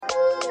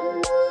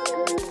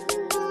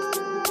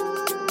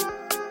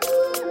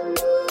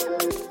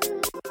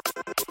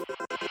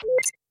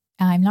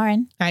I'm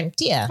Lauren. I'm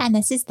Tia. And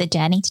this is the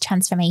Journey to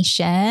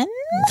Transformation.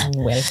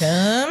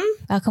 Welcome.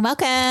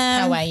 Welcome.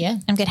 How are you?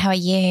 I'm good. How are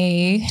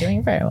you?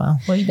 Doing very well.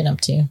 What have you been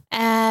up to?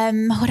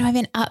 What have I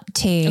been up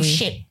to? Oh,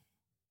 shit.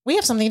 We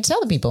have something to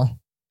tell the people.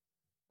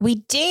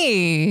 We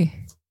do.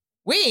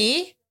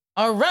 We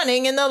are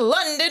running in the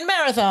London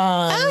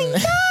Marathon. Oh,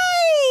 yay!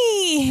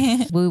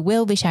 We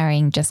will be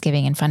sharing Just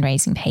Giving and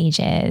fundraising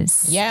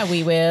pages. Yeah,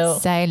 we will.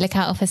 So look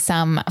out for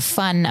some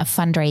fun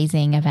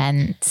fundraising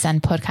events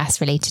and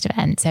podcast related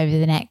events over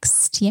the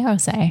next year or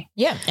so.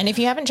 Yeah. And if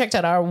you haven't checked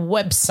out our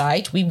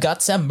website, we've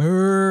got some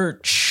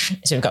merch.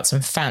 So we've got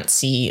some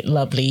fancy,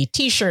 lovely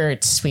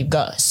t-shirts. We've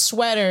got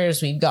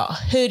sweaters. We've got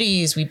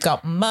hoodies. We've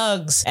got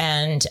mugs.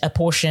 And a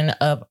portion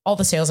of all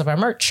the sales of our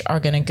merch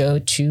are going to go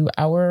to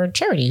our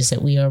charities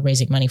that we are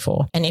raising money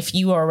for. And if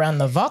you are around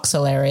the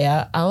Vauxhall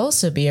area, I'll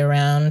also be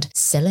around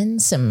selling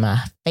some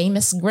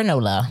famous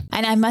granola.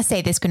 And I must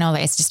say, this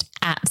granola is just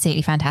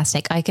absolutely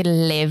fantastic. I could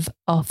live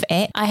off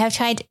it. I have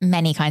tried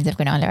many kinds of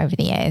granola over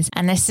the years,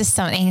 and there's just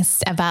something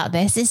about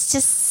this. It's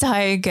just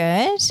so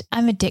good.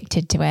 I'm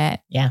addicted to it.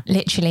 Yeah.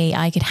 Literally,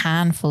 I could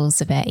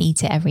handfuls of it,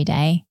 eat it every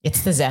day.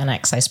 It's the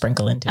Xanax I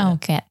sprinkle into it. Oh,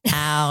 get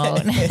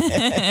out.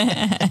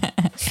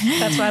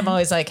 That's why I'm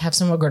always like, have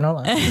some more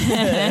granola.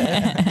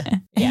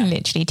 Yeah.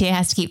 Literally, Tia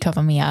has to keep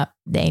topping me up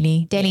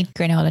daily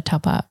granola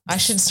top up. I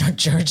should start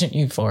charging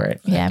you for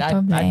it. Yeah,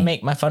 probably. I'd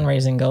make my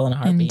fundraising goal in a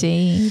heartbeat.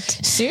 Indeed.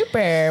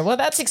 Super. Well,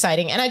 that's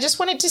exciting. And I just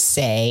wanted to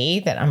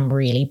say that I'm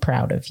really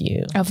proud of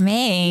you. Of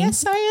me?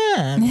 Yes, I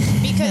am.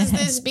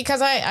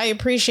 because I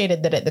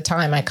appreciated that at the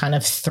time I kind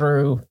of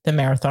threw the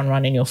marathon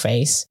run in your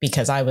face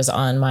because I was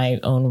on my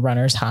own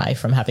runner's high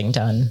from having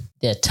done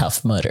the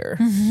Tough Mudder.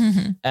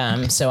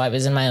 So I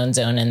was in my own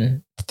zone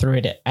and threw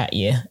it at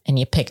you, and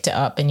you picked it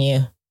up and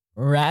you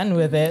ran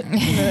with it.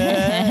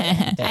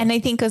 And I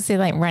think also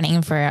like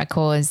running for a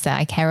cause that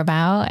I care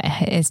about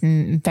is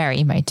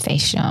very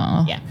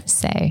motivational. Yeah.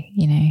 So,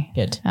 you know,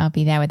 Good. I'll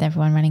be there with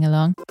everyone running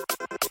along.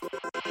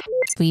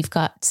 We've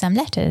got some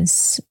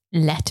letters.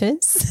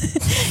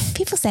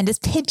 People send us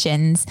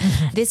pigeons.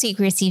 This week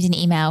we received an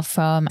email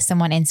from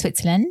someone in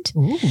Switzerland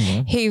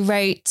who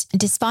wrote,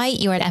 despite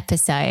your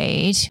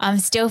episode, I'm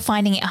still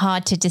finding it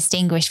hard to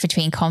distinguish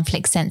between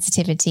conflict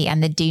sensitivity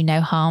and the do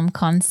no harm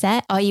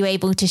concept. Are you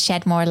able to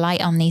shed more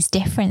light on these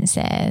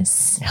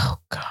differences? Oh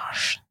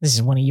gosh, this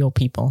is one of your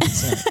people,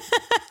 isn't it?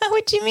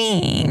 What do you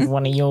mean?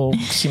 One of your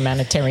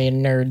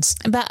humanitarian nerds.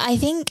 But I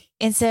think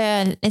it's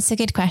a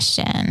good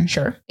question.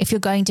 Sure. If you're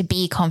going to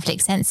be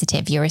conflict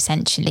sensitive, you're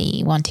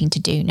essentially wanting to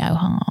do no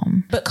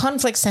harm. But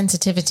conflict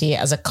sensitivity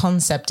as a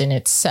concept in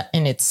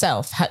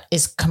itself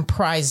is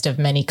comprised of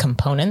many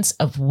components,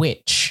 of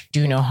which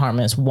do no harm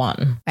is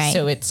one. Right.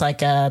 So it's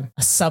like a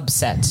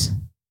subset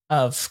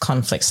of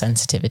conflict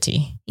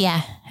sensitivity.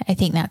 Yeah, I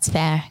think that's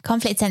fair.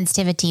 Conflict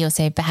sensitivity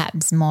also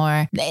perhaps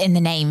more in the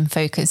name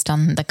focused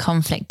on the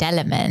conflict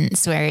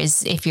elements,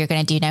 whereas if you're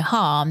going to do no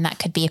harm, that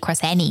could be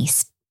across any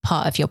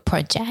part of your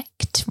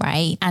project,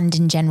 right? And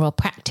in general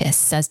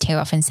practice, as Tia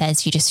often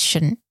says, you just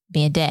shouldn't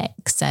be a dick.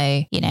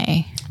 So, you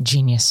know.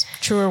 Genius.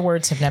 Truer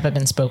words have never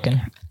been spoken.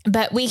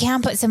 But we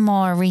can put some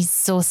more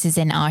resources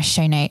in our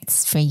show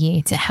notes for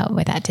you to help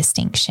with that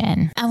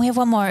distinction. And we have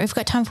one more. We've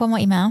got time for one more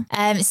email.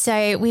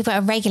 So we've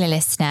got a regular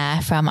listener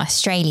from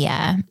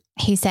Australia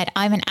who said,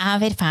 I'm an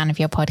avid fan of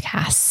your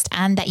podcast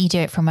and that you do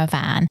it from a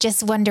van.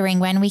 Just wondering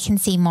when we can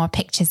see more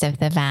pictures of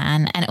the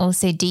van. And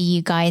also, do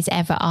you guys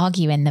ever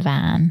argue in the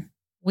van?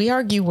 We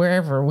argue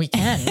wherever we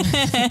can.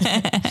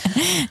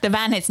 The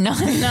van is not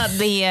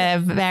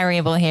the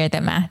variable here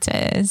that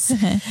matters.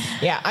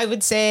 Yeah, I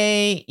would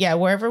say,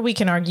 wherever we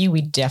can argue,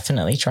 we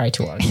definitely try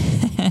to argue.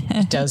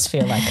 It does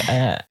feel like,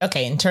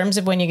 okay, in terms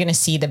of when you're going to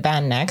see the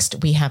van next,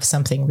 we have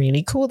something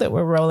really cool that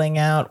we're rolling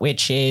out,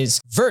 which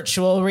is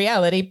virtual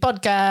reality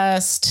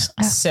podcast.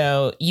 Oh.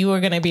 So you are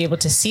going to be able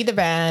to see the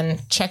van,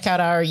 check out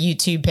our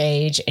YouTube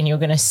page, and you're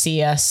going to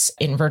see us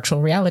in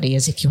virtual reality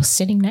as if you're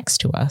sitting next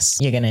to us.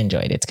 You're going to enjoy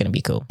it. It's going to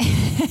be cool.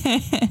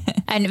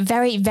 And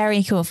very,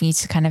 very cool for you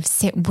to kind of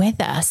sit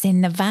with us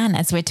in the van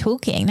as we're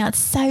talking. That's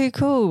so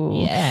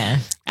cool. Yeah.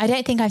 I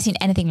don't think I've seen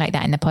anything like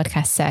that in the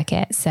podcast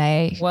circuit. So,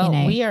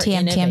 we are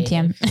TM.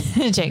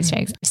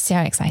 Jokes. So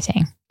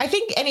exciting. I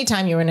think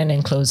anytime you're in an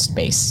enclosed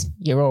space,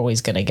 you're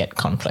always going to get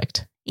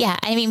conflict. Yeah,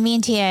 I mean, me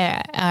and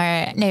Tia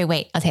are... No,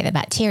 wait, I'll take that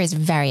back. Tia is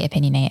very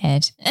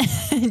opinionated.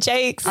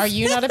 Jokes. Are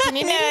you not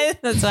opinionated?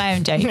 No, that's why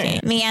I'm joking.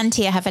 Me and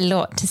Tia have a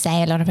lot to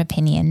say, a lot of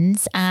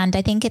opinions, and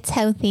I think it's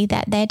healthy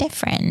that they're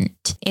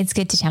different. It's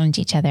good to challenge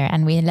each other,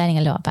 and we're learning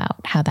a lot about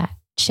how that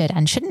should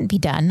and shouldn't be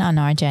done on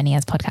our journey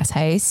as podcast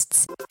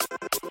hosts.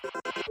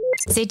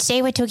 So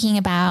today we're talking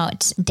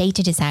about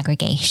data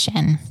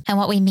disaggregation. And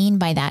what we mean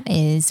by that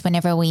is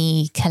whenever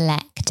we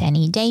collect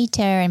any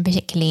data, and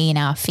particularly in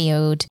our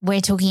field,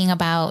 we're talking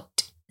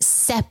about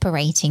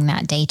separating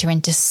that data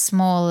into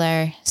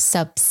smaller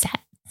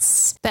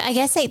subsets. But I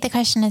guess the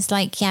question is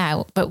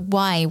but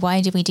why?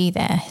 Why do we do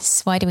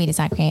this? Why do we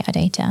disaggregate our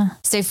data?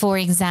 So for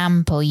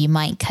example, you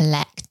might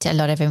collect a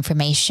lot of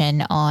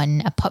information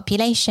on a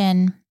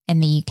population, in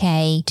the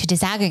UK, to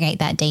disaggregate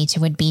that data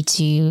would be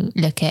to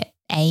look at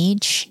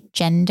age,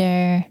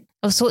 gender,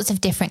 all sorts of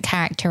different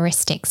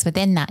characteristics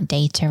within that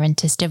data and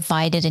just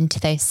divide it into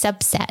those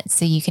subsets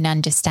so you can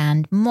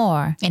understand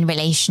more in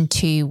relation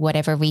to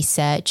whatever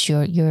research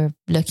you're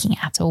looking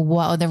at, or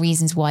what are the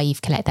reasons why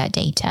you've collected that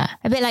data.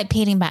 A bit like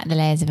peeling back the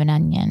layers of an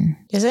onion.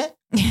 Is it?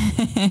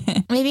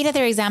 Maybe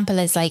another example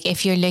is like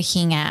if you're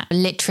looking at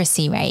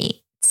literacy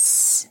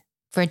rates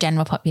for a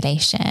general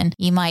population,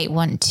 you might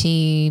want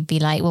to be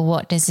like, well,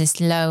 what does this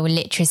low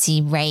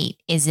literacy rate?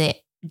 Is it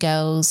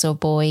girls or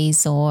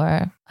boys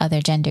or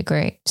other gender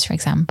groups, for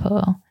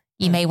example?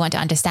 You may want to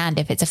understand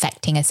if it's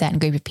affecting a certain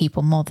group of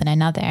people more than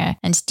another.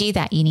 And to do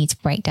that, you need to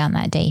break down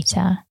that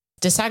data.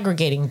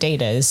 Disaggregating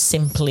data is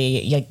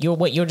simply like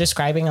what you're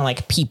describing are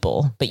like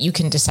people, but you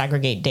can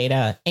disaggregate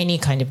data, any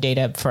kind of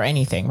data for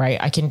anything, right?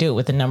 I can do it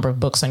with the number of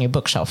books on your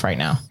bookshelf right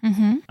now.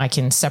 Mm-hmm. I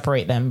can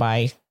separate them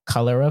by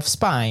color of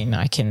spine.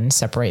 I can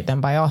separate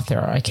them by author.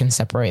 I can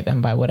separate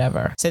them by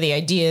whatever. So the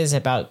idea is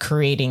about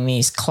creating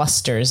these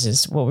clusters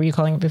is, what were you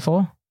calling it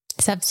before?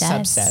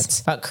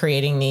 Subsets. About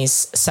creating these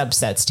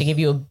subsets to give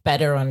you a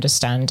better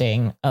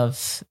understanding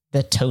of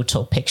the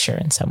total picture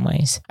in some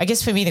ways. I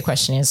guess for me, the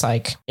question is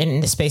like,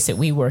 in the space that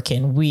we work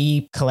in,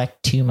 we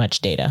collect too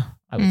much data,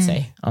 I would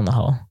say, on the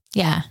whole.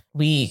 Yeah.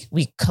 We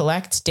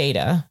collect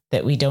data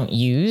that we don't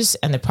use.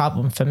 And the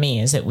problem for me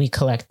is that we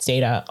collect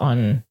data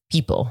on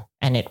people,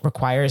 and it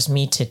requires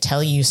me to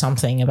tell you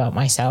something about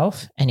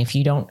myself. And if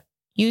you don't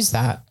use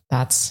that,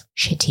 that's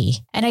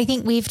shitty. And I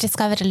think we've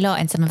discovered a lot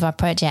in some of our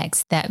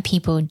projects that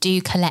people do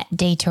collect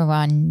data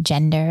on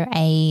gender,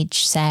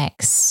 age,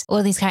 sex,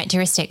 all these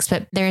characteristics,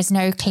 but there is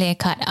no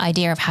clear-cut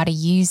idea of how to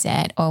use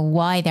it or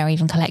why they're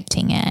even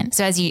collecting it.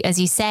 So as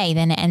you say,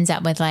 then it ends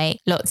up with like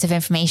lots of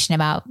information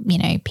about, you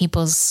know,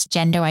 people's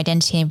gender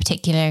identity in a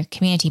particular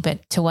community,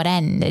 but to what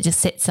end? It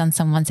just sits on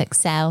someone's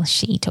Excel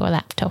sheet or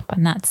laptop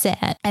and that's it.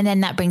 And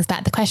then that brings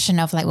back the question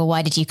of like, well,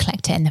 why did you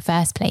collect it in the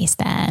first place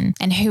then?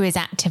 And who is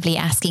actively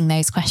asking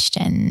those questions?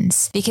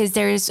 Because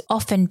there's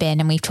often been,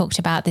 and we've talked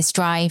about this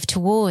drive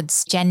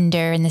towards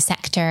gender in the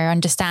sector,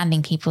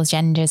 understanding people's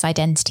genders,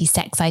 identity,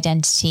 sex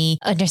identity,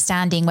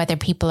 understanding whether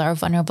people are a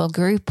vulnerable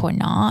group or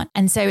not.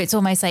 And so it's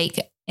almost like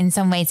in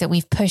some ways that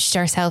we've pushed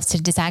ourselves to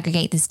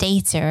disaggregate this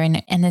data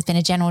and there's been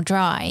a general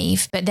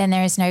drive, but then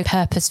there is no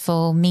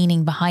purposeful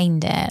meaning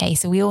behind it. Okay,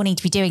 so we all need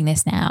to be doing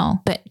this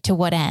now, but to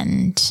what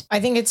end?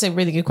 I think it's a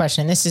really good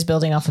question. This is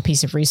building off a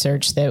piece of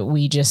research that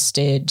we just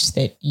did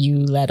that you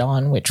led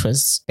on, which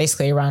was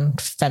basically around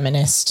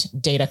feminist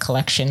data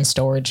collection,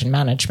 storage and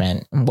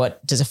management. And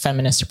what does a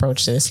feminist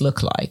approach to this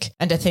look like?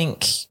 And I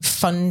think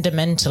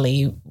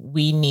fundamentally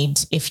we need,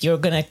 if you're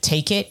going to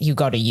take it, you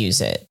got to use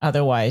it.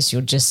 Otherwise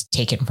you'll just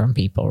take it from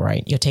people.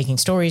 Right? You're taking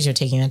stories, you're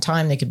taking their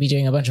time. They could be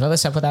doing a bunch of other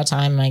stuff with that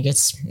time. Like,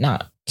 it's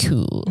not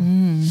cool.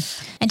 And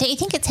don't you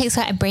think it takes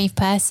quite a brave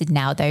person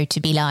now, though,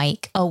 to be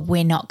like, oh,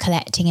 we're not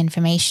collecting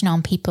information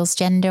on people's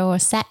gender or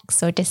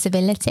sex or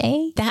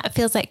disability? That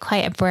feels like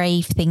quite a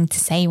brave thing to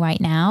say right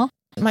now.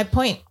 My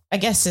point, I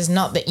guess, is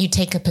not that you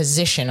take a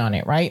position on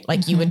it, right?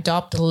 Like you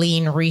adopt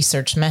lean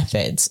research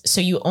methods.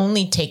 So you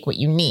only take what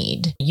you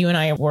need. You and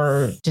I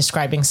were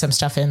describing some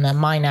stuff in the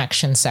mine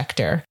action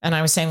sector. And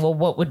I was saying, well,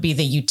 what would be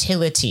the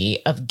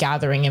utility of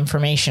gathering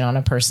information on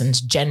a person's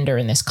gender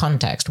in this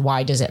context?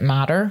 Why does it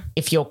matter?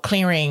 If you're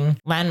clearing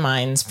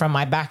landmines from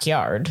my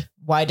backyard,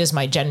 why does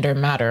my gender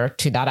matter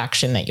to that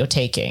action that you're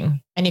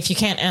taking? And if you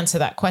can't answer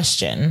that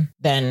question,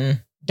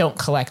 then don't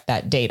collect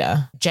that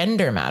data.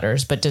 Gender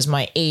matters, but does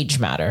my age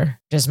matter?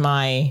 Does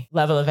my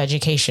level of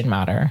education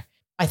matter?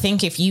 I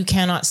think if you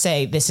cannot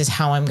say, this is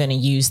how I'm going to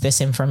use this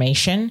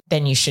information,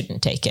 then you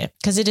shouldn't take it,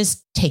 because it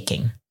is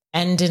taking.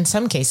 And in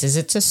some cases,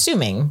 it's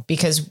assuming,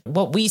 because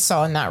what we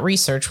saw in that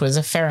research was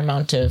a fair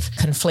amount of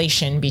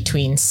conflation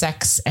between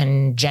sex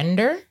and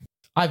gender.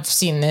 I've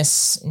seen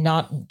this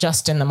not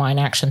just in the mine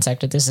action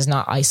sector. This is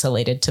not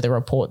isolated to the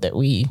report that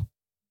we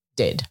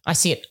did. I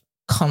see it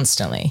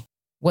constantly.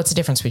 What's the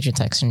difference between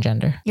sex and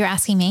gender? You're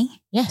asking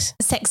me? Yes.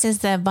 Sex is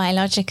the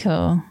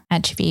biological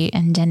attribute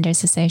and gender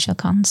is a social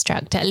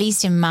construct, at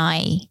least in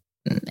my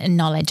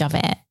knowledge of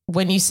it.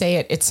 When you say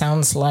it, it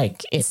sounds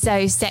like it.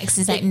 So sex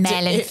is like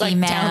male and female.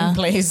 Like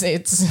downplays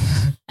its.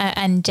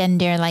 And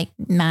gender like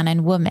man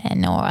and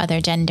woman or other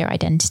gender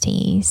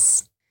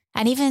identities.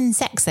 And even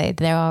sex, though,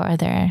 there are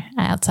other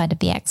outside of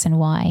the X and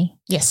Y.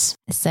 Yes.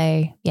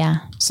 So, yeah.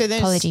 So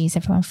apologies,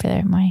 everyone,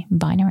 for my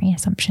binary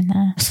assumption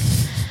there.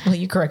 Well,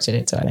 you corrected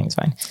it, so I think it's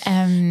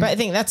fine. But I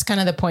think that's kind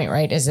of the point,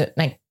 right? Is that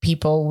like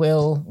people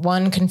will,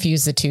 one,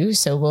 confuse the two.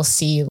 So we'll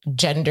see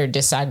gender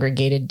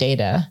disaggregated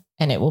data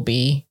and it will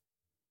be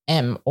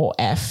M or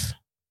F,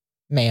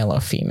 male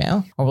or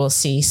female. Or we'll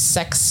see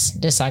sex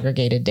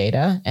disaggregated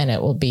data and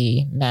it will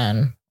be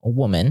man,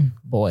 woman,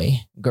 boy,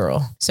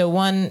 girl. So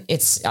one,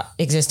 it's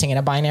existing in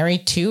a binary.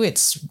 Two,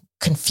 it's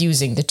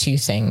confusing the two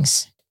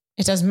things.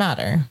 It does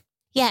matter.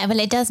 Yeah, well,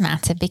 it does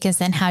matter, because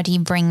then how do you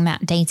bring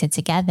that data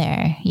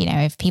together? You know,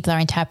 if people are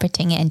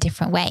interpreting it in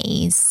different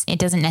ways, it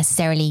doesn't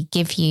necessarily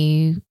give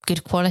you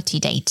good quality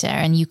data,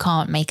 and you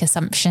can't make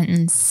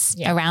assumptions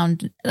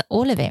around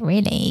all of it,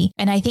 really.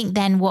 And I think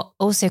then what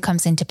also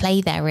comes into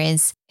play there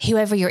is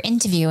whoever you're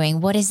interviewing,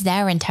 what is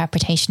their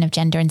interpretation of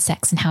gender and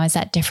sex, and how is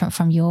that different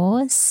from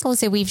yours?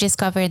 Also, we've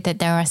discovered that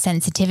there are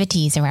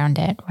sensitivities around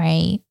it,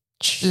 right?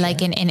 Sure.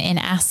 Like in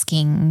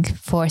asking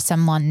for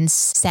someone's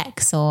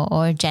sex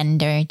or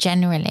gender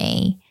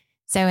generally.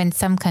 So in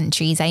some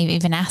countries,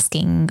 even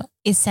asking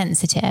is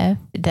sensitive.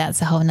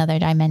 That's a whole nother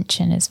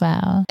dimension as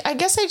well. I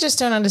guess I just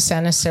don't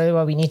understand necessarily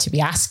why we need to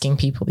be asking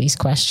people these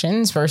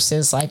questions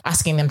versus like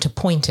asking them to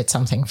point at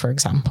something, for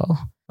example,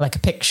 like a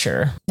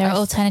picture. There are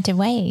alternative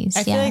ways.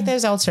 I feel like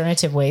there's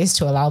alternative ways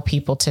to allow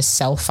people to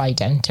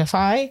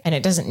self-identify, and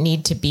it doesn't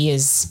need to be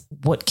as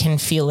what can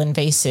feel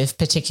invasive,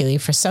 particularly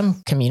for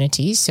some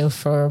communities. So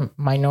for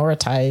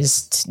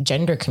minoritized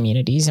gender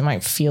communities, it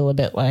might feel a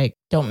bit like,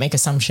 don't make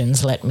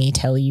assumptions, let me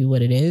tell you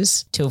what it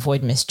is, to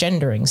avoid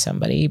misgendering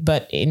somebody.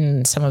 But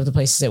in some of the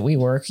places that we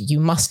work, you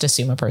must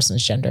assume a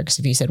person's gender, because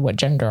if you said, what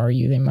gender are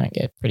you, they might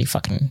get pretty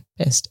fucking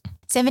pissed.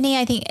 So many,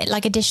 I think,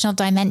 like additional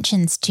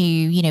dimensions to,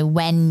 you know,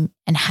 when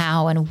and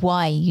how and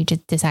why you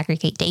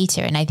disaggregate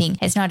data. And I think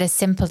it's not as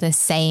simple as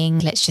saying,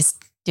 let's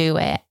just do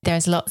it.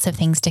 There's lots of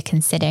things to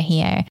consider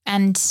here.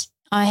 And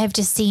I have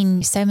just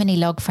seen so many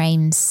log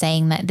frames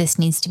saying that this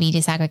needs to be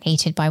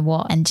disaggregated by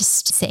what, and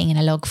just sitting in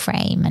a log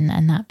frame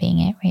and that being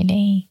it,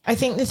 really. I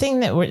think the thing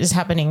that is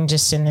happening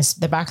just in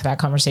the back of that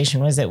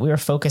conversation was that we were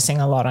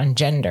focusing a lot on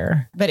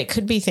gender, but it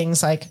could be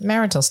things like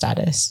marital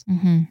status.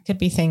 Mm-hmm. It could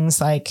be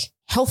things like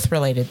health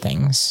related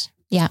things.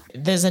 Yeah.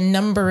 There's a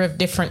number of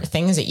different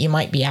things that you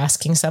might be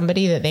asking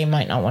somebody that they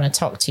might not want to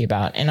talk to you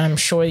about. And I'm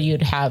sure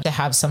you'd have to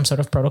have some sort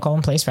of protocol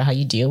in place for how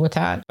you deal with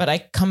that. But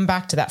I come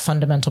back to that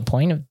fundamental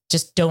point of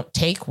just don't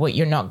take what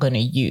you're not going to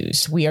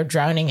use. We are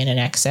drowning in an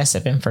excess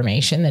of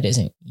information that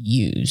isn't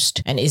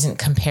used and isn't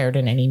compared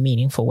in any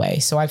meaningful way.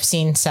 So we've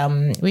seen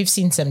some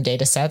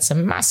data sets,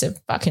 some massive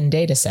fucking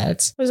data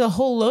sets. There's a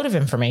whole load of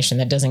information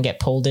that doesn't get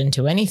pulled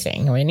into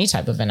anything or any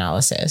type of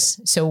analysis.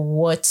 So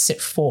what's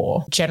it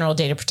for? General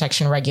data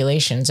protection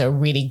regulations are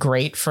really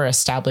great for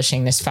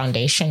establishing this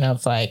foundation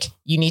of like,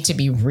 you need to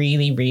be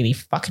really, really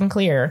fucking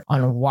clear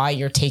on why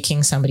you're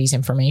taking somebody's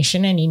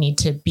information, and you need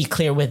to be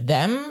clear with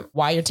them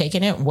why you're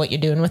taking it, what you're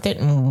doing with it,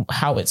 and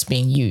how it's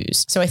being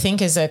used. So I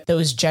think is that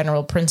those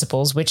general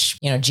principles, which,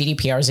 you know,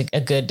 GDPR is a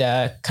good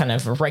kind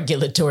of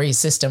regulatory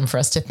system for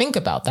us to think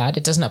about that.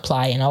 It doesn't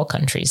apply in all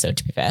countries, though,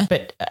 to be fair.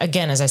 But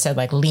again, as I said,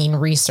 like lean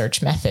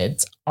research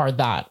methods are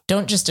that.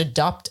 Don't just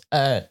adopt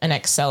an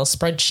Excel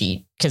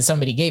spreadsheet because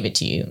somebody gave it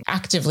to you.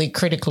 Actively,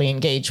 critically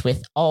engage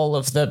with all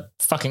of the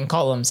fucking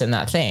columns in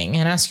that thing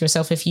and ask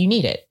yourself if you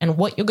need it and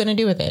what you're going to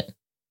do with it.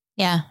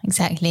 Yeah,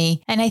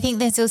 exactly. And I think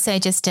there's also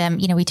just,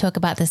 you know, we talk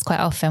about this quite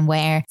often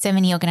where so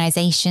many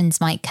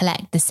organizations might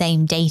collect the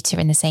same data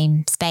in the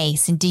same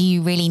space. And do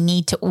you really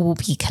need to all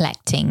be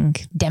collecting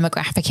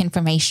demographic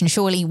information?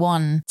 Surely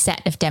one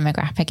set of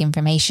demographic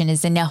information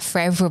is enough for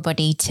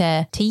everybody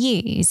to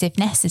use if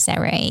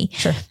necessary.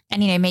 Sure.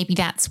 And, you know, maybe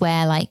that's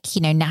where like,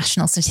 you know,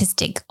 national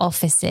statistic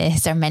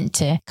offices are meant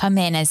to come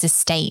in as a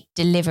state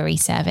delivery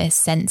service,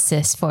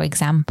 census, for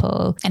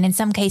example. And in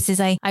some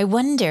cases, I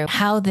wonder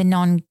how the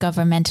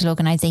non-governmental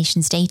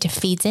organizations' data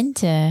feeds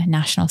into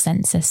national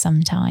census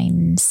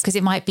sometimes, because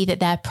it might be that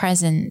they're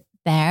present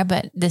there,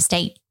 but the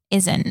state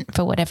isn't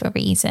for whatever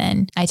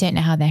reason. I don't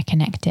know how they're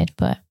connected,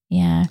 but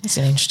yeah. That's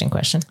an interesting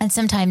question. And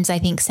sometimes I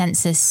think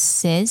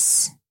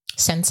censuses...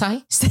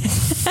 Sensei?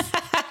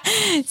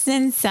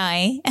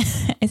 Sensei.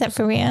 Is that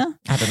for real?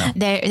 I don't know.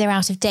 They're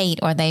out of date,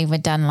 or they were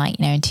done like,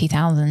 you know, in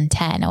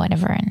 2010 or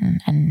whatever,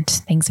 and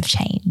things have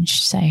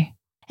changed. So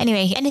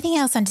anyway, anything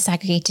else on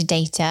disaggregated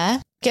data?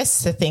 I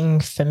guess the thing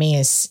for me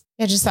is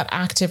just that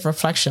active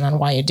reflection on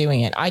why you're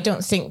doing it. I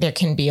don't think there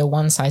can be a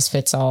one size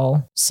fits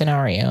all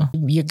scenario.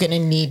 You're going to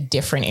need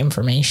different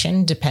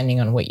information depending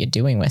on what you're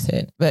doing with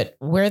it. But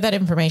where that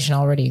information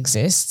already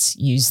exists,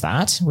 use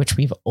that, which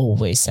we've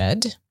always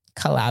said.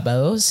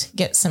 Collabos,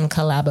 get some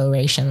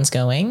collaborations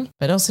going,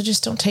 but also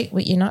just don't take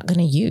what you're not going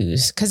to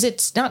use, because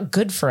it's not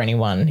good for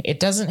anyone.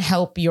 It doesn't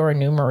help your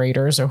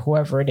enumerators or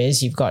whoever it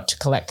is you've got to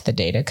collect the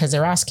data, because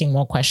they're asking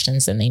more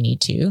questions than they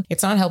need to.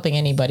 It's not helping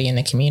anybody in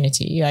the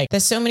community. Like,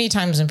 there's so many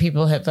times when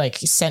people have like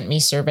sent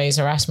me surveys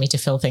or asked me to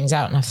fill things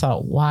out, and I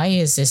thought, why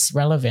is this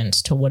relevant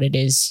to what it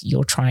is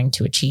you're trying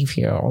to achieve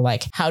here? Or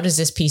like, how does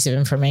this piece of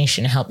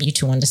information help you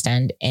to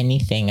understand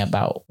anything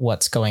about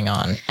what's going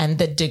on and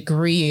the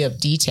degree of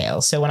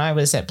detail? So when I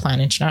was at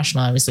Plan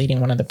International, I was leading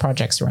one of the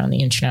projects around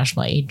the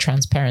International Aid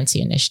Transparency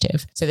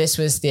Initiative. So this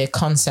was the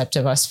concept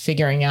of us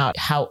figuring out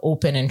how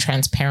open and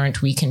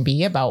transparent we can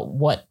be about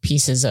what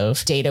pieces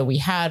of data we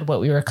had, what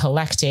we were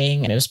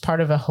collecting. And it was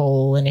part of a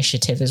whole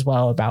initiative as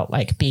well about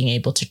like being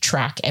able to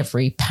track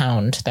every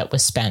pound that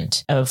was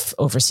spent of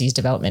overseas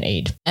development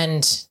aid.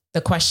 And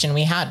the question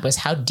we had was,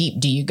 how deep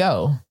do you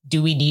go?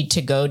 do we need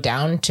to go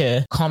down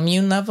to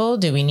commune level?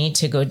 Do we need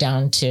to go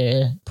down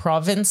to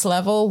province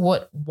level?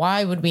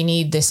 Why would we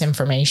need this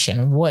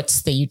information?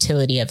 What's the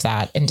utility of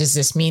that? And does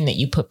this mean that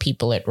you put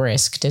people at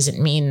risk? Does it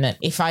mean that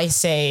if I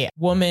say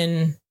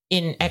woman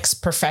in X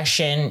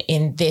profession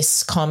in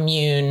this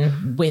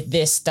commune with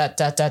this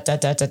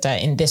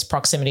in this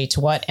proximity to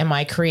what, am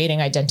I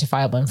creating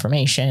identifiable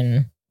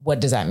information?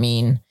 What does that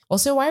mean?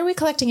 Also, why are we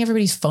collecting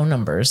everybody's phone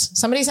numbers?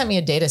 Somebody sent me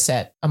a data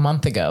set a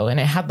month ago and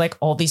it had like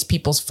all these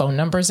people's phone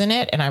numbers in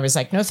it. And I was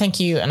like, no, thank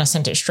you. And I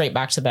sent it straight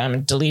back to them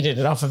and deleted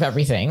it off of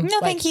everything. No,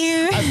 thank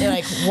you.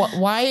 Like,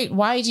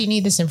 why do you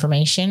need this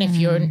information?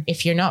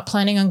 If you're not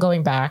planning on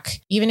going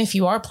back, even if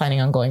you are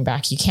planning on going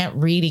back, you can't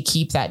really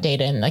keep that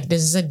data. And like,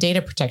 this is a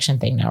data protection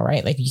thing now,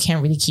 right? Like you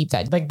can't really keep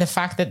that. Like the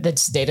fact that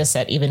this data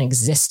set even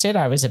existed,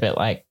 I was a bit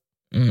like,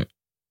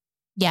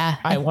 yeah,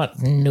 I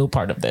want no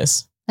part of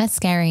this. That's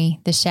scary.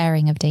 The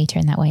sharing of data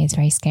in that way is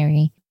very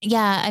scary.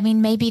 Yeah. I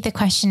mean, maybe the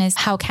question is,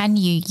 how can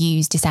you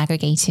use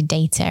disaggregated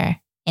data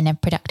in a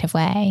productive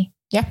way?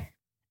 Yeah.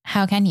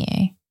 How can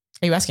you?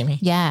 Are you asking me?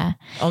 Yeah.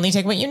 Only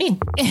take what you need.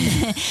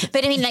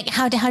 But I mean, like,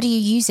 how do you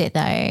use it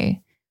though?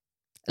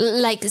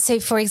 Like, so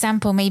for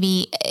example,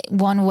 maybe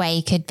one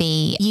way could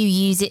be you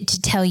use it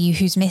to tell you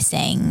who's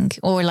missing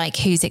or like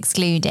who's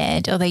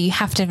excluded, although you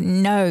have to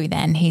know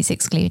then who's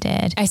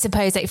excluded. I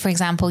suppose, like, for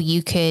example,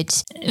 you could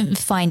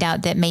find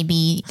out that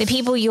maybe the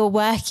people you're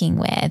working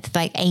with,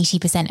 like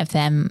 80% of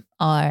them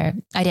are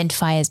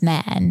identify as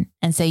men.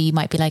 And so you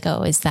might be like,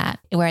 oh,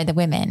 where are the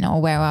women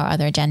or where are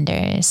other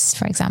genders,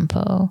 for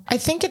example? I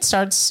think it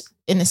starts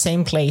in the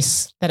same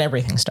place that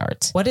everything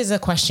starts. What is the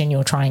question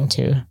you're trying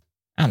to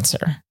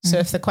answer? So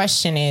if the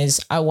question is,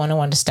 I want to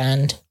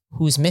understand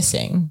who's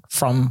missing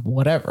from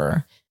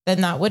whatever,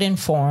 then that would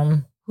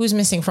inform who's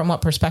missing from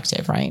what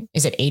perspective, right?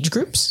 Is it age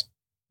groups?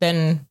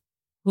 Then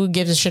who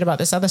gives a shit about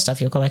this other stuff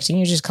you're collecting?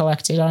 You just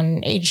collect it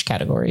on age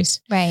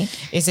categories. Right.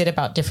 Is it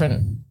about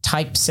different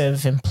types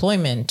of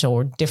employment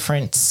or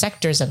different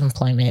sectors of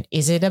employment?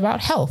 Is it about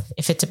health?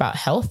 If it's about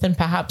health, then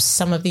perhaps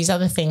some of these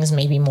other things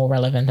may be more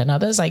relevant than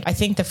others. Like, I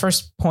think the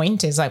first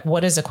point is like,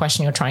 what is the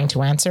question you're trying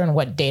to answer and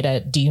what data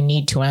do you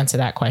need to answer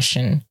that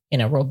question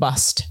in a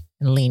robust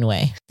and lean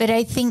way? But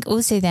I think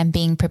also then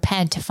being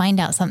prepared to find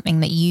out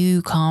something that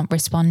you can't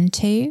respond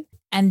to,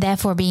 and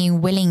therefore being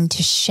willing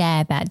to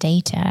share that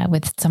data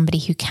with somebody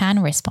who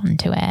can respond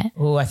to it.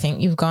 Oh, I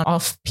think you've gone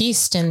off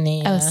piste in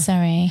the... Oh,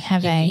 sorry.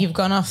 Have I? You've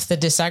gone off the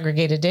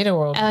disaggregated data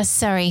world. Oh,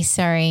 sorry.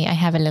 I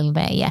have a little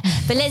bit, yeah.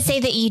 But let's say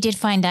that you did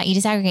find out, you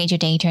disaggregate your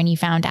data and you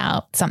found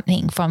out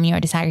something from your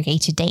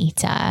disaggregated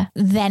data.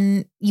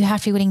 Then you have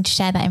to be willing to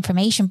share that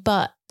information.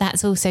 But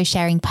that's also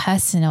sharing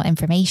personal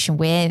information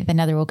with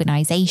another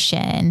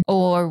organization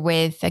or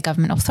with a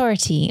government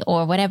authority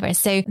or whatever.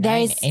 So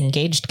there's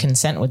engaged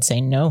consent would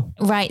say no.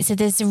 Right. So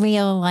there's a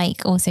real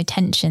like also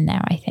tension there,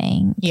 I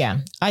think. Yeah.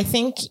 I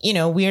think,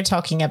 we are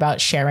talking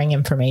about sharing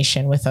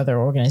information with other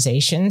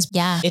organizations.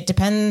 Yeah. It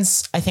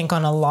depends, I think,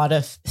 on a lot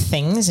of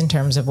things in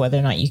terms of whether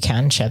or not you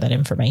can share that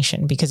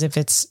information. Because if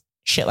it's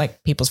shit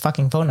like people's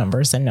fucking phone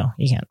numbers, then no,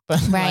 you can't.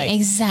 But right.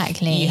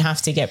 Exactly. You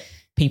have to get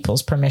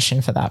people's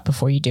permission for that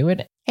before you do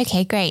it.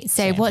 Okay, great.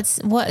 So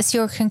what's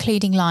your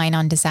concluding line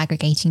on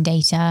disaggregating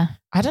data?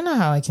 I don't know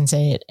how I can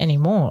say it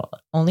anymore.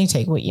 Only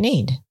take what you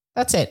need.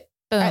 That's it.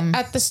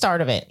 At the start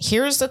of it,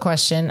 here's the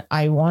question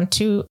I want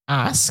to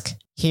ask.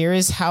 Here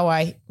is how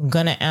I'm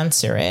going to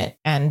answer it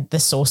and the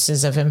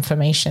sources of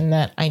information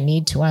that I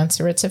need to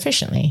answer it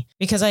sufficiently.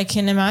 Because I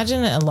can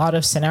imagine a lot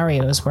of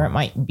scenarios where it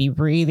might be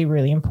really,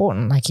 really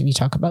important. Like if you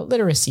talk about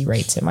literacy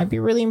rates, it might be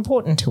really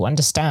important to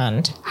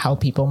understand how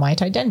people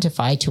might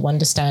identify, to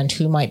understand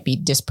who might be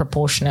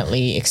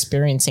disproportionately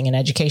experiencing an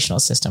educational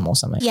system or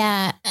something.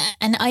 Yeah.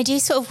 And I do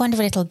sort of wonder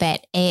a little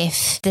bit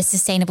if the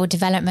Sustainable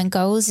Development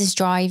Goals is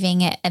driving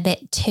it a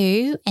bit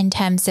too, in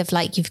terms of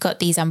like you've got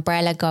these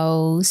umbrella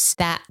goals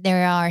that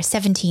there are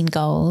 17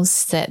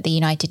 goals that the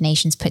United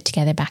Nations put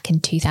together back in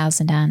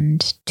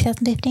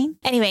 2015.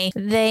 Anyway,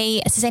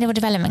 the Sustainable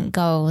Development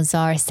Goals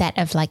are a set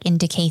of like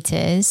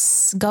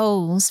indicators,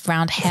 goals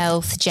around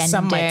health, gender.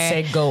 Some might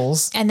say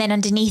goals. And then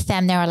underneath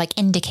them, there are like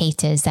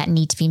indicators that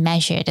need to be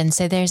measured. And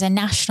so there's a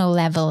national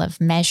level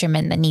of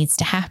measurement that needs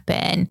to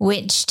happen,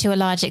 which to a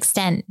large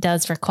extent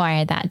does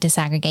require that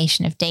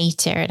disaggregation of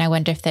data. And I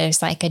wonder if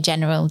there's like a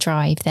general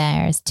drive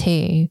there as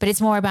too. But it's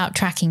more about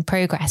tracking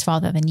progress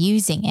rather than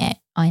using it,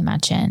 I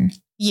imagine.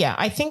 Yeah,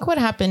 I think what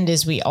happened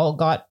is we all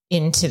got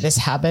into this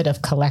habit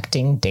of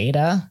collecting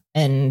data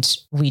and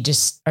we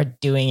just are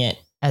doing it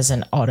as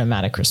an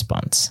automatic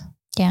response.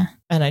 Yeah.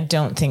 And I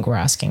don't think we're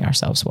asking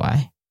ourselves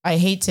why. I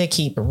hate to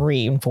keep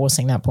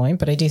reinforcing that point,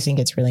 but I do think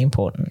it's really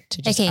important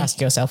to just ask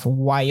yourself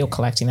why you're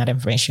collecting that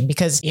information.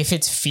 Because if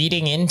it's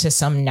feeding into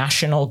some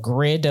national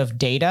grid of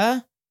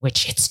data,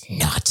 which it's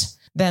not,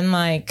 then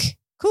like,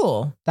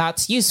 cool,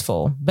 that's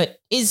useful. But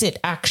is it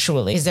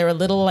actually? Is there a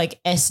little like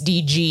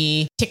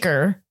SDG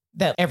ticker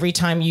that every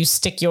time you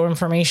stick your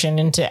information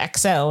into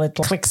Excel, it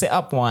clicks it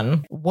up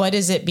one. What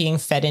is it being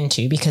fed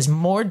into? Because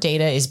more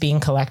data is being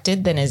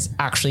collected than is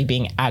actually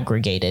being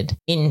aggregated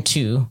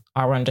into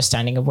our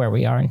understanding of where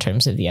we are in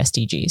terms of the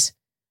SDGs.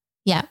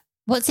 Yeah.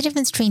 What's the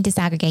difference between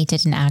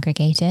disaggregated and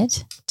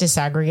aggregated?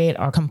 Disaggregate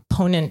are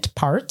component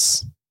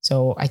parts.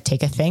 So I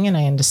take a thing and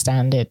I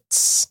understand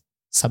its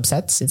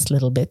subsets, its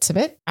little bits of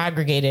it.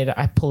 Aggregated,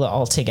 I pull it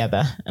all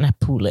together and I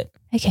pool it.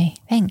 Okay,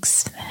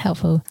 thanks.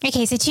 Helpful.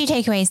 Okay, so 2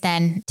 takeaways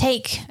then.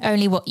 Take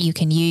only what you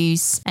can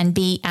use, and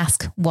B,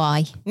 ask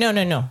why.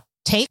 No.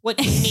 Take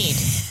what you need.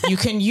 You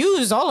can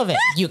use all of it.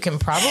 You can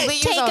probably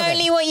use all of it. Take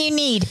only what you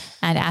need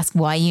and ask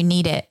why you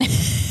need it.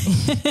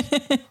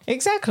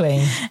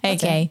 Exactly.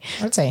 Okay.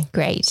 I'd say.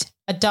 Great.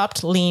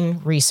 Adopt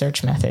lean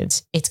research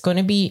methods. It's going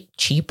to be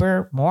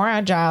cheaper, more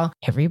agile.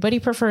 Everybody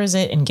prefers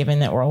it. And given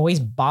that we're always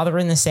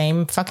bothering the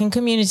same fucking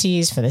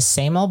communities for the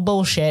same old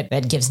bullshit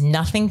that gives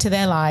nothing to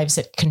their lives,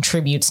 that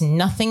contributes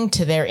nothing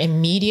to their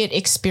immediate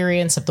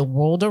experience of the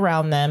world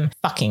around them,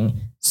 fucking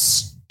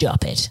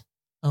stop it.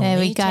 There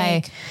we go.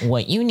 Take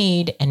what you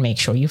need and make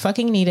sure you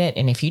fucking need it.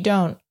 And if you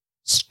don't,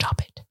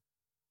 stop it.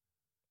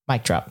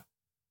 Mic drop.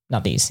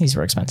 Not these. These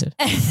were expensive.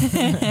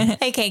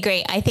 Okay,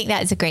 great. I think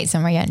that is a great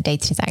summary on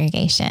data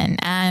disaggregation.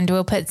 And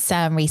we'll put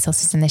some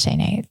resources in the show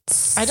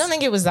notes. I don't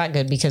think it was that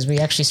good because we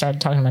actually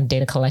started talking about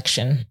data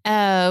collection.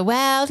 Oh,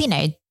 well,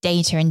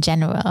 data in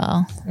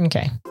general.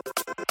 Okay.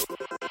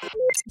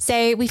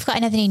 So we've got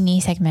another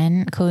new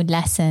segment called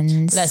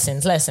Lessons.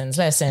 Lessons.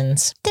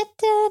 Da,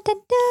 da, da,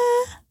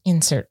 da.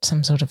 Insert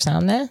some sort of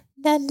sound there.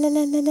 La, la,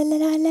 la, la, la,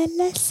 la, la,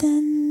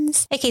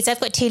 lessons. Okay, so I've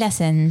got 2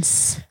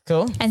 lessons.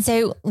 Cool. And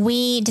so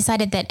we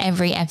decided that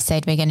every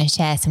episode we're going to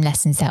share some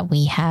lessons that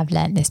we have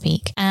learned this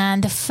week.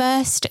 And the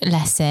first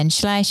lesson,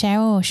 shall I share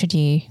or should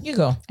you? You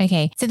go.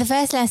 Okay. So the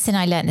first lesson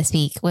I learned this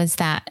week was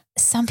that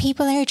some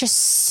people are just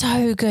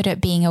so good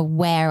at being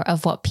aware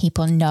of what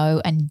people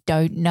know and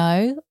don't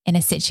know in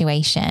a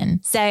situation.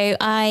 So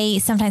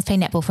I sometimes play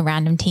netball for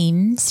random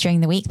teams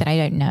during the week that I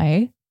don't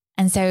know.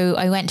 And so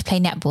I went to play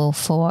netball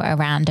for a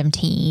random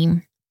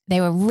team.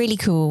 They were really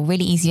cool,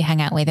 really easy to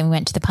hang out with. And we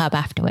went to the pub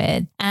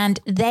afterwards. And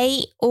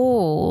they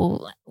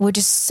all were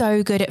just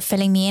so good at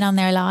filling me in on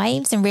their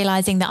lives and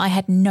realizing that I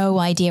had no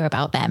idea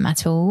about them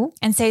at all.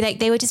 And so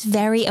they were just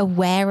very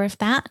aware of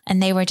that.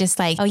 And they were just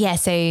like, oh yeah,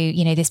 so,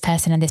 this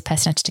person and this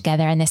person are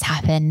together and this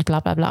happened, blah,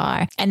 blah,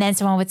 blah. And then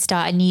someone would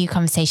start a new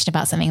conversation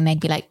about something and they'd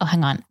be like, oh,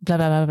 hang on, blah,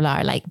 blah, blah,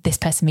 blah. Like this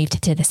person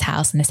moved to this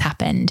house and this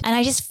happened. And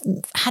I just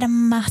had a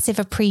massive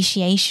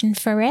appreciation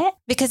for it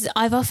because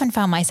I've often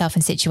found myself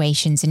in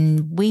situations,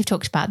 and we've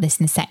talked about this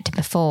in the sector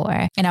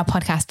before, in our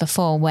podcast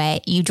before, where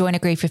you join a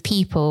group of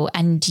people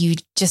and you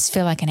just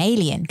feel like an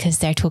alien because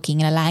they're talking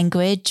in a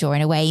language or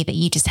in a way that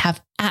you just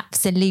have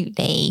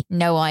absolutely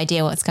no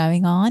idea what's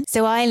going on.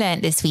 So I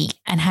learned this week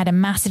and had a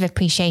massive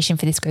appreciation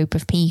for this group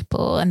of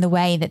people and the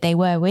way that they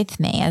were with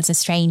me as a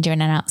stranger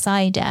and an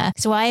outsider.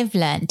 So I've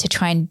learned to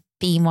try and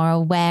be more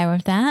aware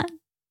of that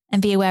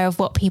and be aware of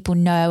what people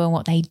know and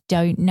what they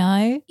don't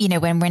know,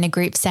 when we're in a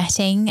group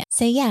setting.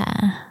 So yeah,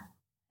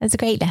 that's a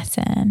great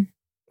lesson.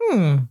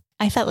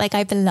 I felt like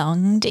I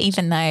belonged,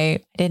 even though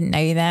I didn't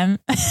know them.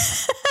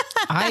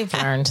 I've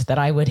learned that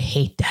I would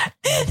hate that.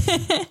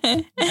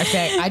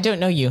 Okay, I don't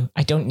know you.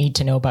 I don't need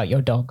to know about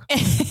your dog.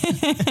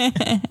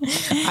 I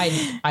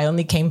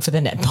only came for the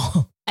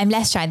netball. I'm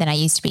less shy than I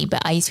used to be,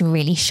 but I used to be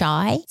really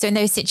shy. So in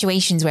those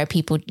situations where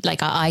people,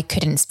 like I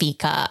couldn't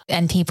speak up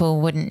and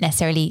people wouldn't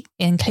necessarily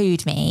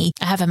include me,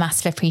 I have a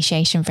massive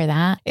appreciation for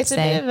that. It's a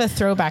bit of a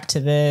throwback to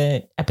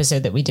the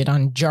episode that we did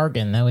on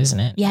jargon though, isn't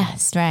it?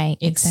 Yes, right.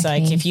 It's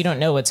exactly. Like if you don't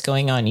know what's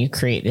going on, you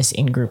create this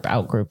in-group,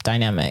 out-group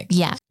dynamic.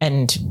 Yeah.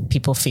 And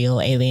people feel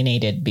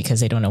alienated because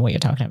they don't know what you're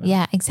talking about.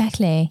 Yeah,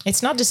 exactly.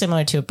 It's not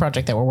dissimilar to a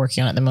project that we're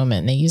working on at the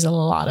moment. They use a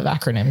lot of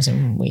acronyms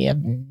and we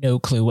have no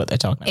clue what they're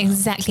talking about.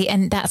 Exactly.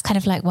 And that's kind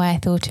of like why I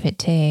thought of it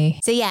too.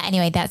 So yeah,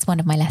 anyway, that's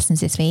one of my lessons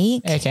this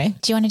week. Okay.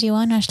 Do you want to do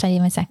one or should I do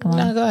my second one?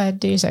 No, go ahead.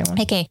 Do your second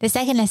one. Okay. The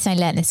second lesson I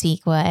learned this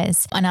week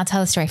was, and I'll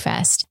tell the story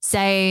first.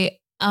 So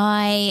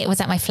I was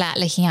at my flat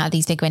looking out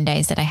these big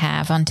windows that I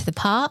have onto the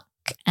park.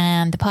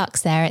 And the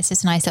park's there. It's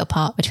just a nice little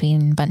park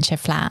between a bunch of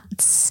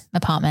flats,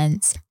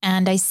 apartments.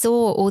 And I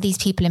saw all these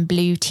people in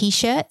blue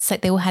t-shirts.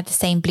 Like they all had the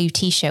same blue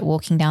t-shirt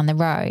walking down the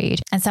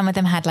road. And some of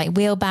them had like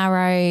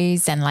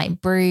wheelbarrows and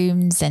like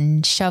brooms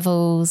and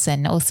shovels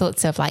and all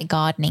sorts of like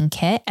gardening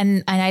kit.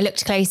 And I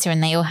looked closer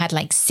and they all had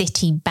like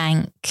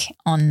Citibank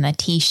on the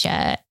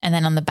t-shirt. And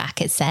then on the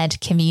back it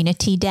said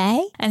Community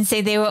Day. And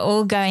so they were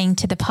all going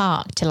to the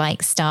park to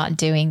like start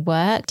doing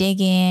work,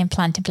 digging,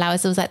 planting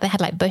flowers. It was like they had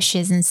like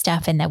bushes and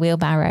stuff in their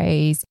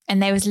wheelbarrows,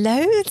 and there was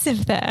loads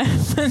of them.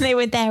 And they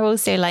were there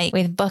also like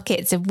with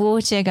buckets of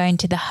water going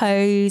to the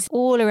hose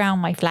all around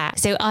my flat.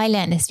 So I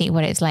learned this week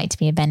what it's like to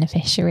be a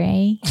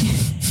beneficiary.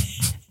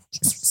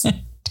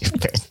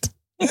 Stupid.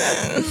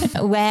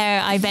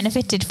 Where I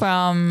benefited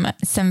from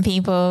some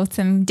people,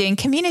 doing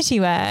community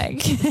work,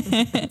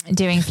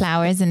 doing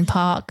flowers and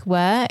park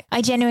work.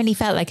 I genuinely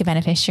felt like a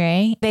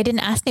beneficiary. They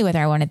didn't ask me whether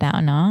I wanted that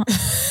or not.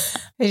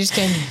 They just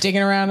came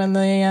digging around in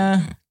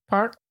the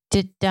park.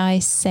 Did I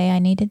say I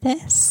needed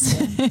this?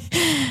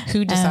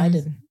 Who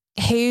decided?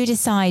 Who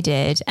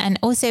decided? And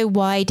also,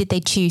 why did they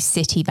choose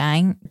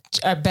Citibank?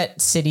 I bet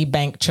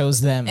Citibank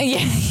chose them.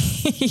 Yeah.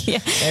 Yeah.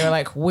 They were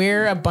like,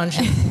 we're a bunch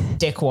of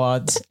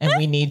dickwads and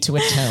we need to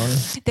atone.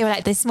 They were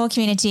like, the small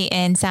community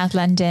in South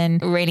London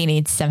really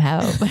needs some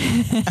help.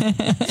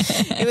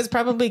 It was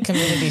probably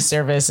community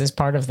service as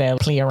part of their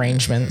plea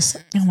arrangements.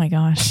 Oh my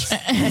gosh.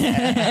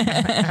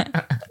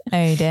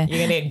 Oh dear. You're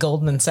going to get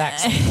Goldman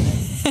Sachs.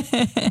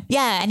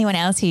 Yeah, anyone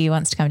else who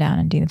wants to come down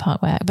and do the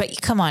park work.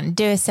 But come on,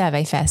 do a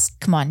survey first.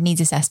 Come on,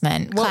 needs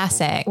assessment.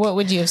 Classic. What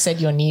would you have said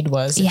your need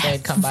was if they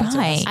had come back to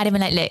us? I'd have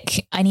been like,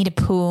 look, I need a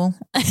pool.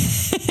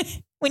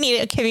 We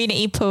need a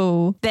community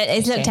pool that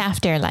is looked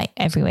after like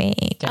every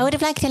week. I would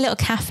have liked a little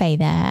cafe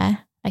there.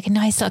 Like a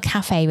nice little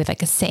cafe with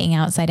like a sitting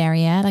outside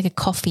area, like a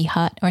coffee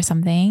hut or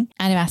something.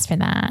 I'd have asked for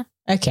that.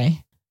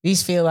 Okay.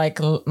 These feel like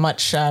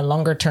much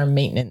longer term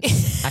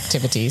maintenance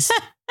activities.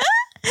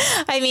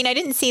 I mean, I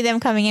didn't see them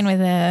coming in with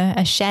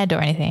a shed or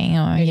anything,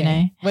 or, you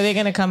know. Well, they're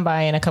going to come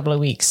by in a couple of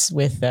weeks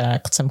with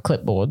some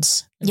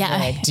clipboards. Yeah.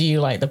 Like, do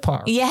you like the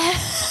park? Yeah.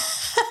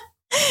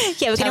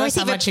 Yeah, we can Tell us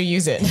how much you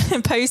use it.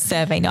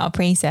 Post-survey, not a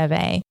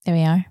pre-survey. There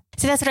we are.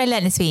 So that's what I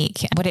learned this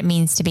week, what it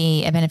means to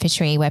be a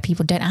beneficiary where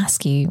people don't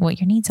ask you what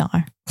your needs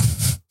are.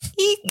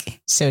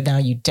 Eek. So now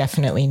you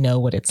definitely know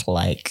what it's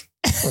like.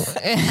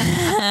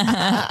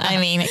 I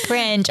mean,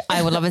 cringe.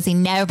 I will obviously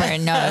never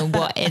know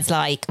what it's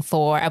like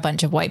for a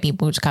bunch of white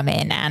people to come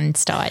in and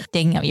start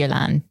digging up your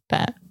land.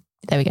 But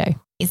there we go.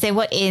 So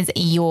what is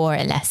your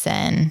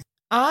lesson?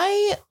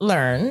 I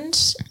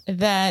learned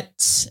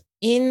that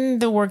in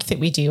the work that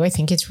we do, I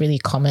think it's really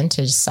common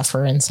to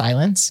suffer in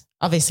silence.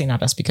 Obviously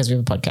not us, because we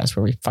have a podcast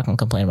where we fucking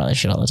complain about this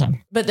shit all the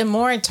time. But the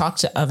more I talk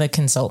to other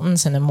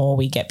consultants and the more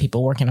we get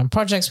people working on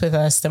projects with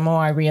us, the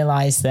more I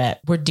realize that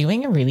we're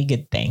doing a really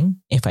good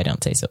thing, if I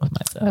don't say so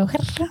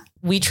myself.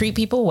 We treat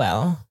people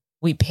well.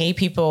 We pay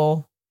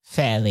people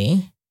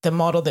fairly. The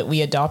model that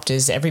we adopt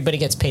is everybody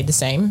gets paid the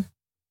same,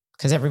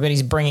 because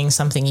everybody's bringing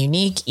something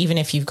unique. Even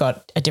if you've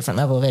got a different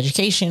level of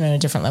education and a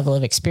different level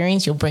of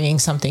experience, you're bringing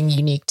something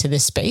unique to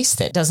this space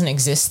that doesn't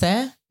exist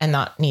there. And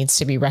that needs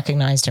to be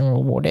recognized and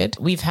rewarded.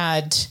 We've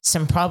had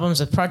some problems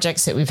with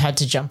projects that we've had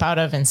to jump out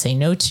of and say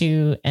no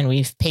to. And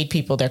we've paid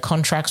people their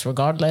contracts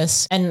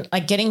regardless. And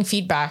like getting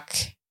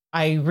feedback,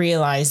 I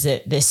realize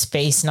that this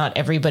space, not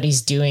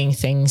everybody's doing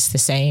things the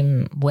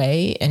same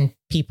way. And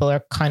people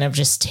are kind of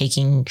just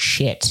taking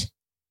shit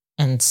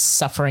and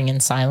suffering in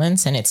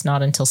silence. And it's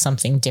not until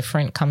something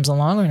different comes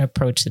along, or an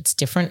approach that's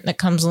different that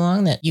comes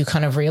along, that you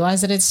kind of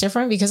realize that it's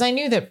different. Because I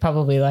knew that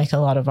probably like a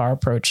lot of our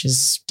approach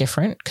is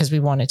different because we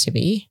want it to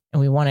be,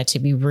 and we want it to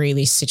be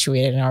really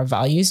situated in our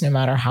values, no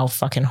matter how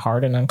fucking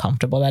hard and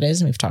uncomfortable that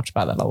is. And we've talked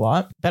about that a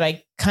lot, but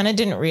I kind of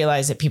didn't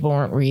realize that people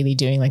weren't really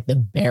doing like the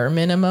bare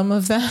minimum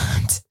of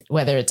that,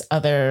 whether it's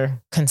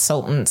other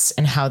consultants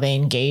and how they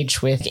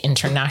engage with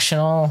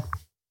international.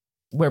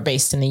 We're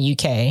based in the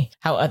UK,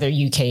 how other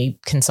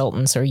UK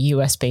consultants or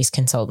US based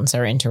consultants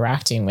are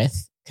interacting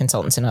with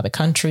consultants in other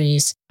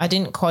countries. I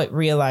didn't quite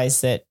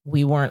realize that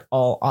we weren't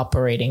all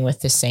operating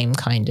with the same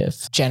kind of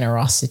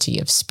generosity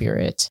of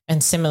spirit.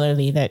 And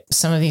similarly, that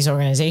some of these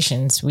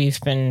organizations,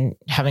 we've been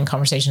having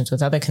conversations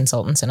with other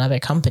consultants and other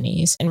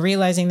companies and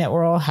realizing that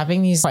we're all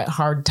having these quite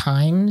hard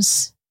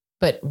times,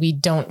 but we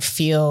don't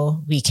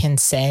feel we can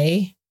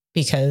say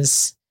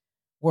because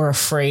we're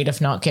afraid of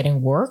not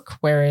getting work.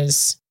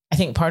 Whereas I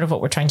think part of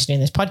what we're trying to do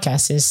in this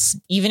podcast is,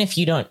 even if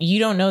you don't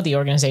know the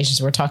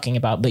organizations we're talking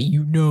about, but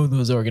you know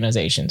those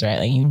organizations, right?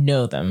 Like you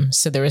know them.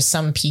 So there is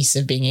some piece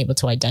of being able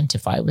to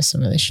identify with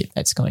some of the shit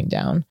that's going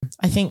down.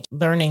 I think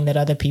learning that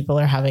other people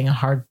are having a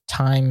hard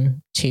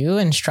time too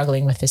and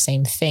struggling with the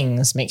same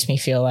things makes me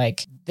feel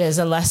like there's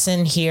a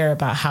lesson here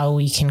about how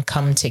we can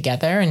come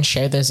together and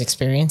share those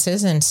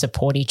experiences and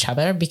support each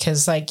other.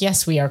 Because like,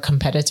 yes, we are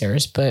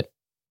competitors, but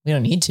we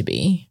don't need to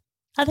be.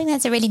 I think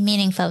that's a really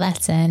meaningful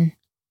lesson.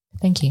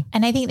 Thank you.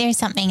 And I think there's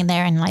something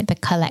there in like the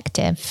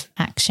collective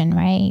action,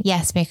 right?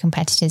 Yes, we're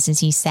competitors,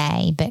 as you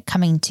say, but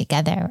coming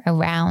together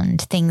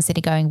around things that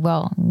are going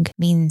wrong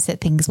means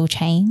that things will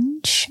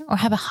change or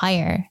have a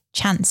higher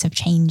chance of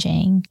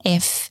changing.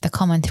 If the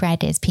common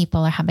thread is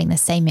people are having the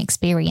same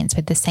experience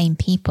with the same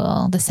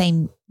people, the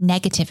same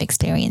negative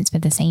experience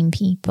with the same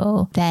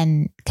people,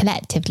 then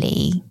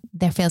collectively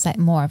there feels like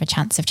more of a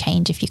chance of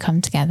change if you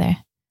come together.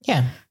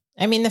 Yeah.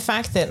 I mean, the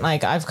fact that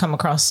like I've come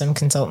across some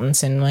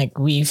consultants and like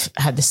we've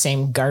had the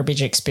same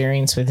garbage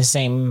experience with the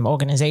same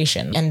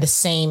organization and the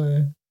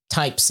same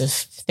types of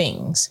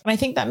things. And I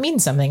think that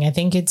means something. I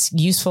think it's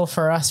useful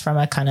for us from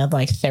a kind of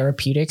like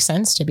therapeutic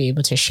sense to be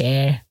able to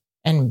share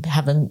and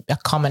have a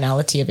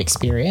commonality of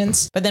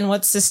experience. But then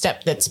what's the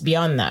step that's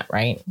beyond that,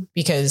 right?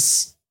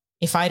 Because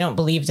if I don't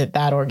believe that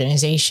that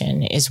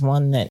organization is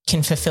one that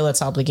can fulfill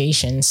its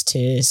obligations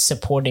to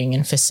supporting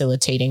and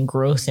facilitating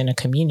growth in a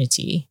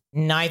community,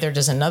 neither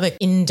does another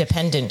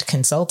independent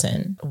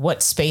consultant.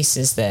 What space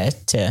is there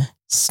to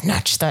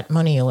snatch that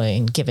money away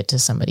and give it to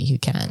somebody who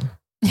can?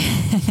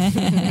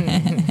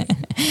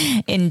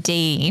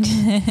 Indeed.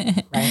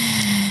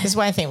 Right. This is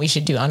why I think we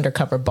should do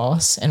Undercover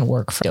Boss and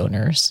work for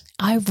donors.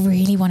 I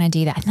really want to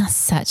do that. I think that's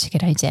such a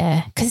good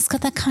idea because it's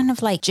got that kind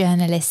of like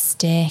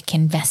journalistic,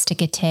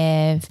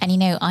 investigative. And, you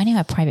know, I know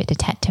a private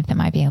detective that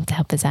might be able to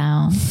help us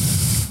out.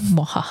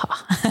 We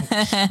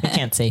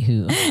can't say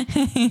who.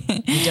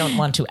 We don't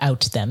want to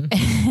out them.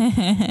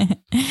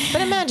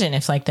 But imagine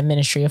if like the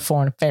Ministry of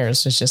Foreign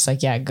Affairs was just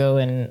like, yeah, go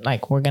and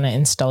like, we're going to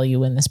install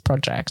you in this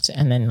project.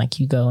 And then like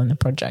you go in the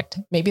project.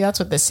 Maybe that's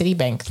what the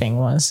Citibank thing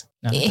was.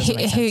 No,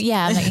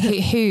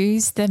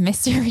 who's the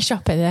mystery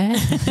shopper there?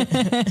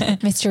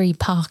 Mystery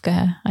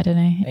Parker. I don't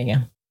know. There you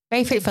go.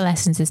 Very fruitful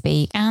lessons this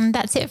week. And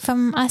that's it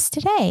from us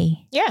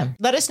today. Yeah.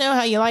 Let us know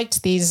how you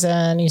liked these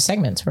new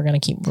segments. We're going to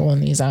keep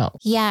rolling these out.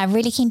 Yeah.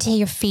 Really keen to hear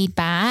your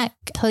feedback.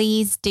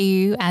 Please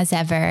do, as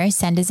ever,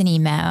 send us an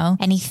email.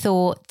 Any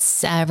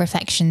thoughts,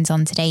 reflections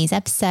on today's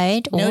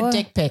episode? No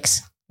dick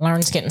pics.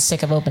 Lauren's getting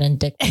sick of opening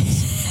dick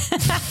pics.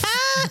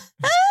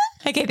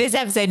 Okay, this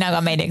episode now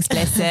got made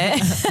explicit.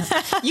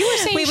 You were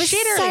saying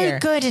shit earlier.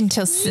 So good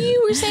until...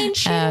 You were saying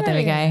shit there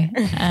we go.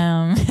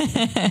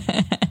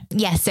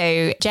 Yeah, so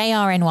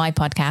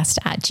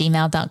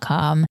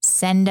jrnypodcast@gmail.com.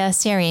 Send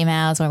us your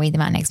emails. We'll read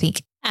them out next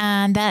week.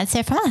 And that's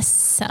it from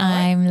us.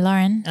 I'm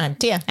Lauren. I'm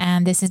Tia.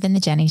 And this has been The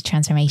Journey to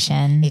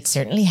Transformation. It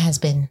certainly has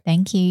been.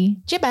 Thank you.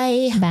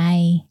 Bye.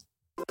 Bye.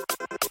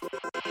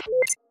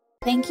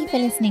 Thank you for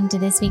listening to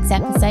this week's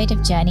episode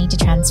of Journey to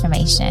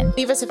Transformation.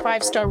 Leave us a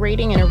 5-star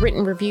rating and a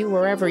written review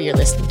wherever you're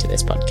listening to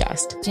this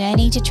podcast.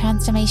 Journey to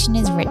Transformation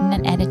is written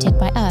and edited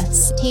by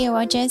us, Tia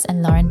Rogers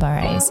and Lauren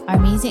Burrows. Our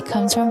music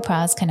comes from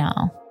Praz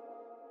Canal.